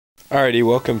Alrighty,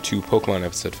 welcome to Pokemon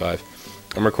Episode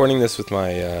 5. I'm recording this with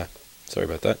my, sorry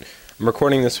about that. I'm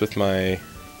recording this with my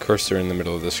cursor in the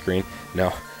middle of the screen.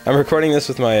 No, I'm recording this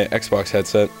with my Xbox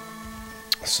headset.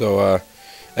 So,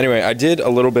 anyway, I did a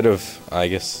little bit of, I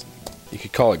guess, you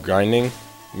could call it grinding,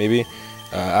 maybe,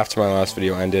 after my last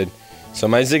video ended. So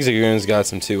my Zigzagoons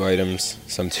got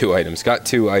got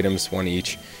 2 items, 1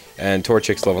 each, and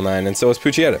Torchic's level 9, and so is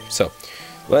Poochyetta. So,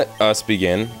 let us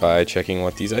begin by checking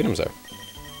what these items are.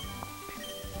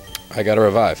 I got a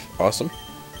revive. Awesome.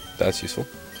 That's useful.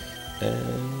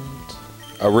 And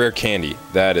a rare candy.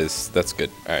 That's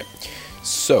good. Alright.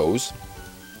 So,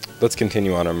 let's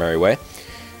continue on our merry way.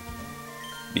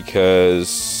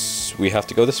 Because we have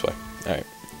to go this way. Alright.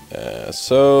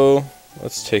 So,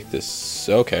 let's take this.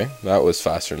 Okay. That was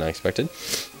faster than I expected.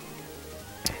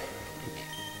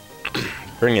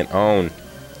 Bring it on.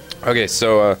 Okay,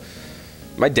 so,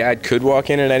 my dad could walk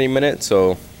in at any minute,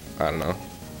 so, I don't know.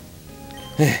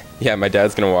 Yeah, my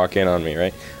dad's gonna walk in on me,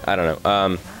 right? I don't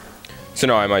know. So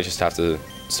no, I might just have to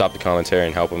stop the commentary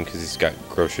and help him because he's got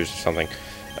groceries or something.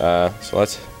 So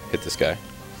let's hit this guy.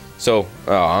 So,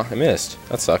 aw, I missed.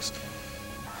 That sucks.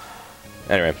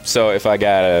 Anyway, so if I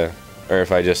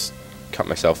if I just cut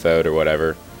myself out or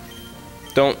whatever,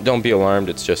 don't be alarmed.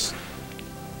 It's just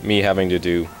me having to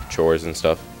do chores and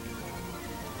stuff.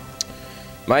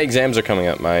 My exams are coming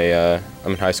up. I'm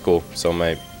in high school, so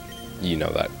you know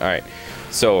that. All right.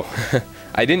 So,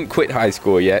 I didn't quit high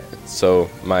school yet, so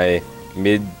my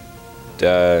mid-year,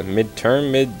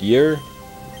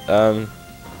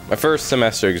 my first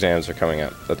semester exams are coming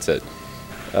up. That's it.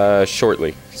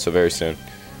 Shortly, so very soon.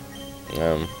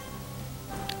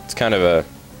 It's kind of a...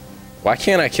 Why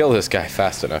can't I kill this guy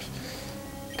fast enough?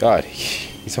 God,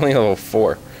 he's only level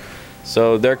 4.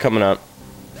 So, they're coming up.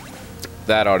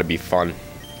 That ought to be fun.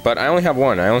 But I only have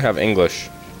one. I only have English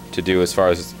to do as far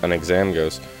as an exam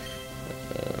goes.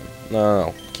 No,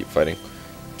 I'll keep fighting.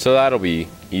 So that'll be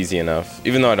easy enough.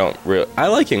 Even though I don't really... I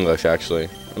like English, actually.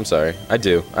 I'm sorry. I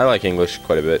do. I like English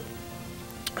quite a bit.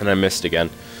 And I missed again.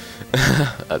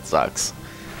 That sucks.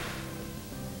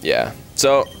 Yeah.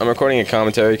 So, I'm recording a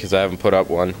commentary because I haven't put up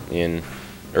one in...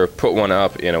 Or put one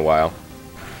up in a while.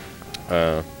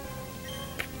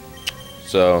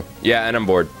 So, yeah, and I'm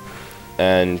bored.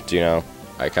 And, you know,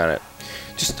 I kind of...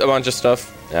 Just a bunch of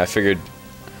stuff. And I figured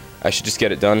I should just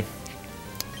get it done.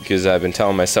 Because I've been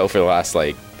telling myself for the last,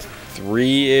 like,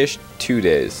 2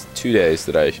 days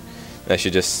that I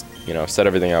should just, you know, set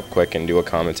everything up quick and do a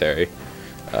commentary.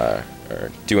 Or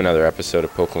do another episode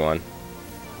of Pokemon.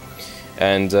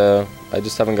 And, I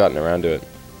just haven't gotten around to it.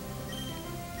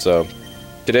 So,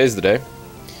 today's the day.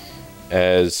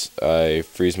 As I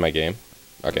freeze my game.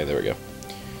 Okay, there we go.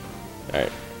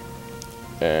 Alright.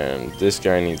 And this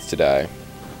guy needs to die.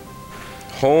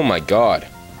 Oh my god.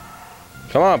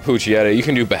 Come on, Poochyetta, you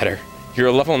can do better. You're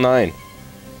a level 9.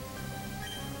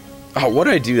 Oh, what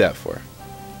did I do that for?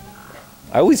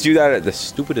 I always do that at the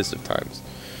stupidest of times.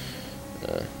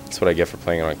 That's what I get for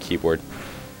playing on a keyboard.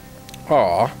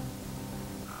 Aw.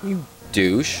 You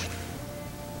douche.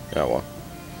 Oh well.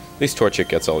 At least Torchic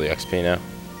gets all the XP now.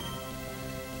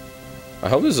 I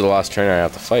hope this is the last trainer I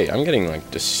have to fight. I'm getting, like,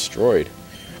 destroyed.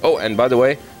 Oh, and by the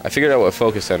way, I figured out what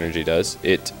Focus Energy does.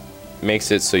 It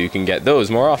makes it so you can get those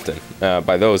more often.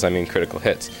 By those, I mean critical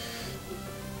hits.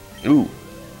 Ooh,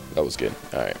 that was good.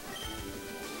 Alright.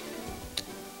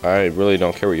 I really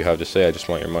don't care what you have to say, I just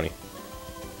want your money.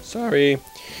 Sorry.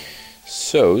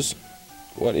 So's,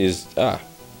 what is...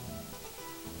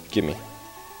 Give me.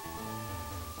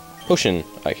 Potion,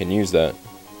 I can use that.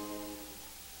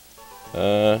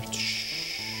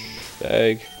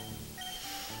 Bag.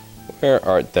 Where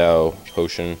art thou,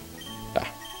 potion?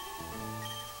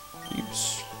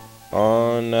 Use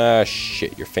on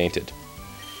shit, you're fainted.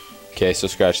 Okay, so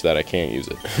scratch that, I can't use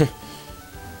it.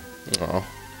 Oh.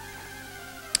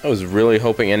 I was really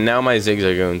hoping, and now my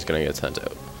Zigzagoon's gonna get sent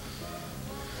out.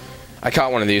 I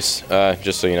caught one of these,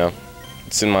 just so you know.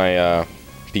 It's in my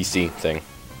PC thing.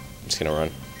 I'm just gonna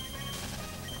run.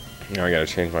 Now I gotta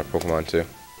change my Pokemon too.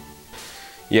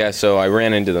 Yeah, so I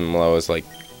ran into them while I was like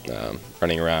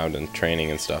running around and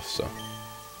training and stuff, so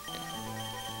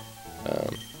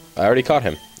I already caught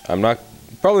him. I'm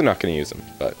probably not going to use him,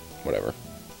 but whatever.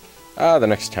 The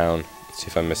next town. Let's see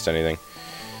if I missed anything.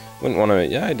 Wouldn't want to...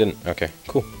 Yeah, I didn't. Okay,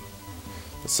 cool.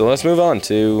 So let's move on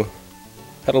to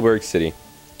Petalburg City.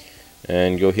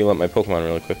 And go heal up my Pokemon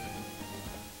really quick.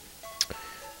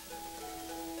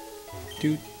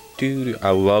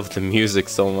 I love the music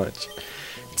so much.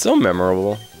 It's so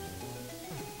memorable.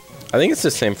 I think it's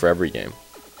the same for every game.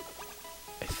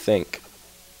 I think.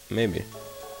 Maybe.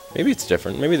 Maybe it's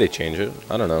different. Maybe they change it.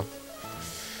 I don't know.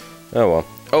 Oh well.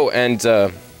 Oh, and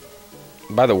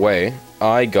by the way,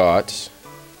 I got.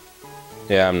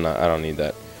 Yeah, I don't need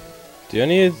that. Do I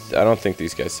need? I don't think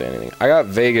these guys say anything. I got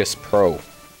Vegas Pro,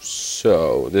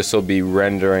 so this will be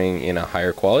rendering in a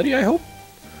higher quality, I hope,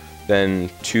 than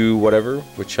 2 whatever,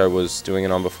 which I was doing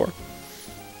it on before.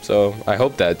 So I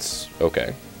hope that's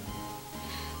okay.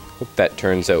 Hope that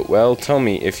turns out well. Tell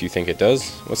me if you think it does.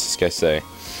 What's this guy say?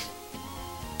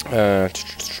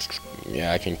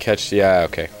 Yeah, I can catch. Yeah,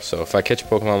 okay. So if I catch a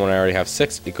Pokemon when I already have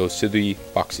 6, it goes to the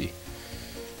Boxy.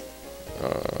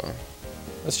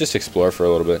 Let's just explore for a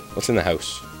little bit. What's in the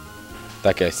house?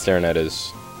 That guy staring at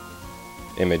his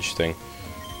image thing.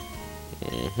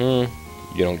 You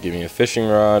don't give me a fishing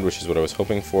rod, which is what I was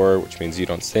hoping for, which means you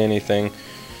don't say anything.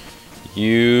 Do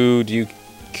you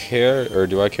care, or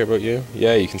do I care about you?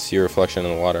 Yeah, you can see your reflection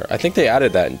in the water. I think they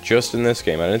added that just in this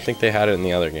game. I didn't think they had it in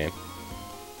the other game.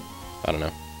 I don't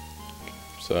know.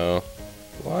 So,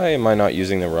 why am I not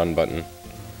using the run button?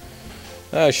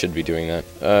 I should be doing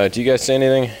that. Do you guys say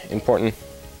anything important?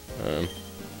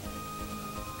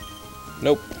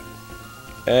 Nope.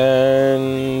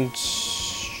 And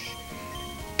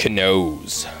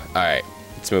Canoes. Alright,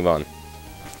 let's move on.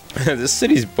 This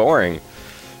city's boring.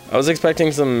 I was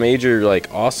expecting some major,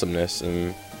 like, awesomeness,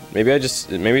 and maybe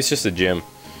it's just a gym.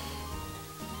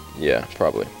 Yeah,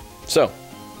 probably. So,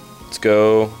 let's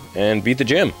go and beat the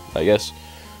gym, I guess.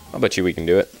 I'll bet you we can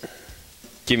do it.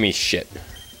 Give me shit.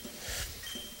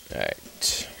 Alright.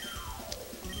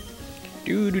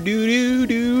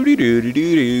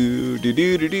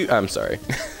 I'm sorry.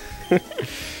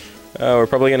 We're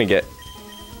probably gonna get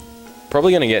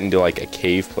into like a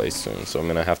cave place soon, so I'm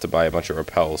gonna have to buy a bunch of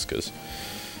repels, because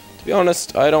to be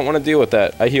honest, I don't want to deal with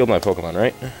that. I healed my Pokemon,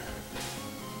 right?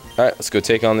 Alright, let's go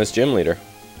take on this gym leader.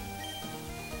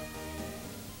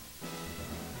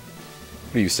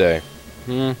 What do you say?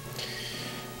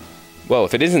 Well,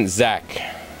 if it isn't Zach.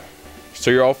 So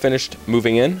you're all finished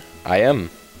moving in? I am.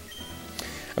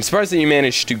 I'm surprised that you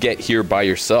managed to get here by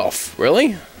yourself.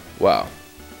 Really? Wow.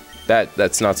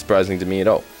 That's not surprising to me at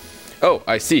all. Oh,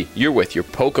 I see. You're with your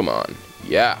Pokemon.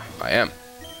 Yeah, I am.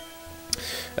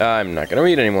 I'm not gonna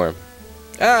read anymore.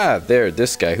 Ah, there,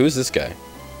 this guy. Who's this guy?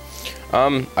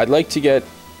 I'd like to get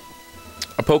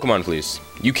a Pokemon, please.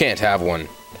 You can't have one.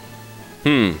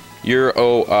 You're,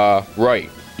 right.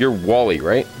 You're Wally,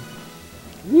 right?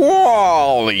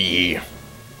 Wally!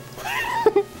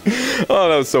 Oh,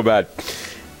 that was so bad.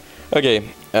 Okay,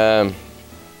 let's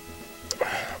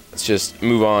just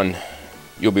move on.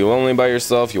 You'll be lonely by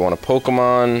yourself. You want a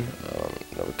Pokemon.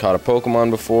 Never caught a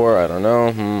Pokemon before. I don't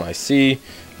know. I see.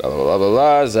 Blah, blah, blah, blah,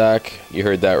 blah. Zach, you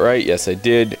heard that right. Yes, I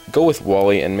did. Go with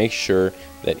Wally and make sure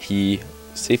that he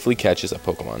safely catches a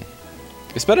Pokemon.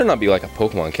 This better not be like a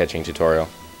Pokemon catching tutorial.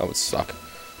 That would suck.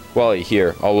 Wally,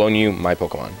 here. I'll loan you my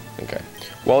Pokemon. Okay.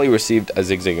 Wally received a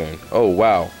Zigzagoon. Oh,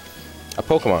 wow. A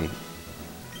Pokemon.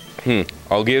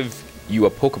 I'll give you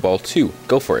a Pokeball too.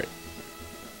 Go for it.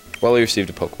 Wally received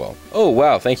a Pokeball. Oh,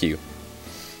 wow, thank you.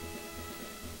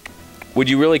 Would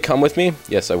you really come with me?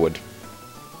 Yes, I would.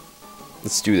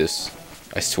 Let's do this.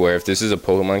 I swear, if this is a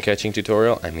Pokemon catching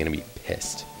tutorial, I'm gonna be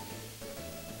pissed.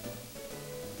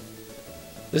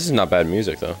 This is not bad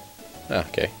music, though. Ah,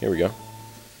 okay, here we go.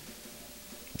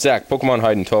 Zach, Pokemon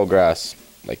hide in tall grass.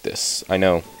 Like this. I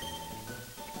know.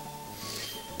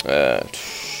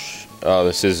 Oh,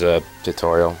 this is a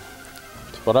tutorial.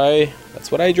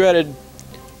 That's what I dreaded.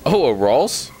 Oh, a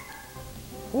Ralls?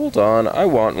 Hold on, I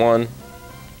want one.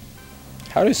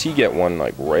 How does he get one,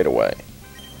 like, right away?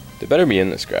 They better be in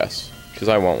this grass, because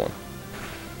I want one.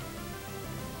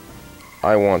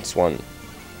 I want one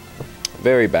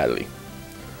very badly.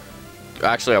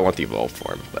 Actually, I want the evolved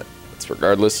form, but it's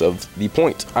regardless of the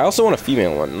point. I also want a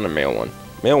female one, not a male one.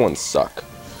 Male ones suck.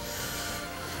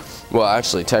 Well,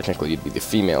 actually, technically, it'd be the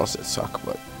females that suck,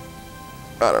 but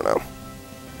I don't know.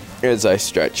 As I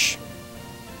stretch.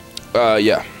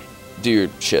 Yeah. Do your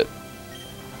shit.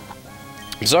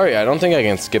 I'm sorry, I don't think I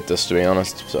can skip this, to be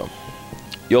honest, so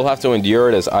you'll have to endure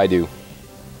it as I do.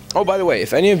 Oh, by the way,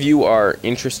 if any of you are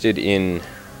interested in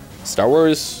Star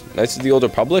Wars Knights of the Old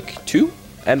Republic 2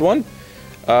 and 1,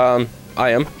 I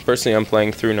am. Personally, I'm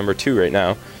playing through number 2 right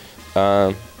now.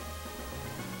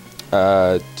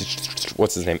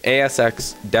 What's his name?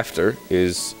 ASX Defter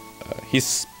is,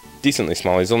 he's decently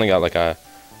small. He's only got like a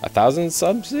 1,000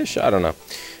 subs-ish? I don't know.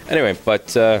 Anyway,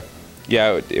 but,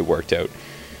 yeah, it worked out.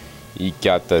 He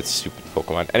got that stupid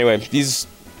Pokemon. Anyway, he's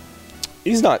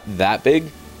not that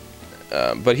big,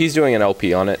 but he's doing an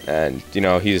LP on it, and, you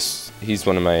know, he's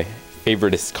one of my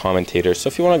favoriteest commentators, so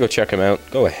if you want to go check him out,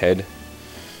 go ahead.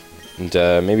 And,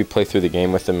 maybe play through the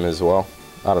game with him as well.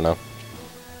 I don't know.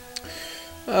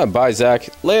 Bye, Zach.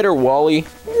 Later, Wally.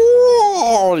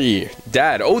 Wally!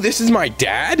 Dad. Oh, this is my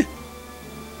dad?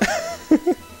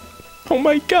 Oh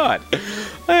my god.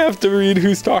 I have to read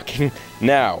who's talking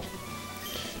now.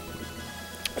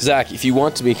 Zach, if you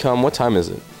want to become... What time is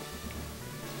it?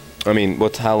 I mean,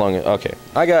 how long... Okay.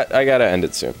 I gotta end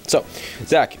it soon. So,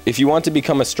 Zach, if you want to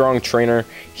become a strong trainer,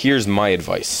 here's my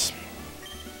advice.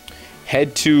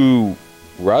 Head to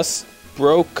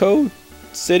Rustbroco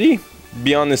City?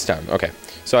 Beyond this town. Okay.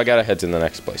 So I gotta head to the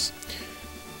next place.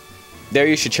 There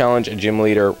you should challenge a gym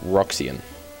leader, Roxanne.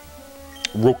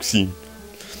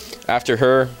 After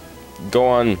her, go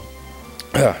on,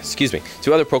 excuse me,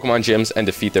 to other Pokemon gyms and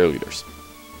defeat their leaders.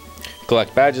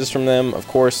 Collect badges from them, of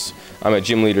course. I'm a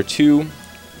gym leader too.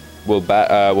 We'll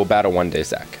battle one day,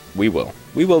 Zach. We will.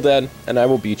 We will, Dad, and I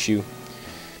will beat you.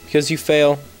 Because you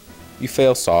fail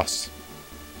sauce.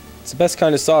 It's the best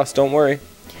kind of sauce, don't worry.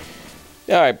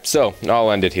 Alright, so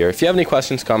I'll end it here. If you have any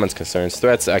questions, comments, concerns,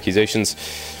 threats, accusations,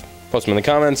 post them in the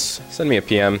comments, send me a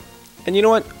PM. And you know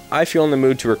what? I feel in the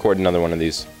mood to record another one of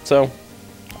these. So,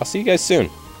 I'll see you guys soon.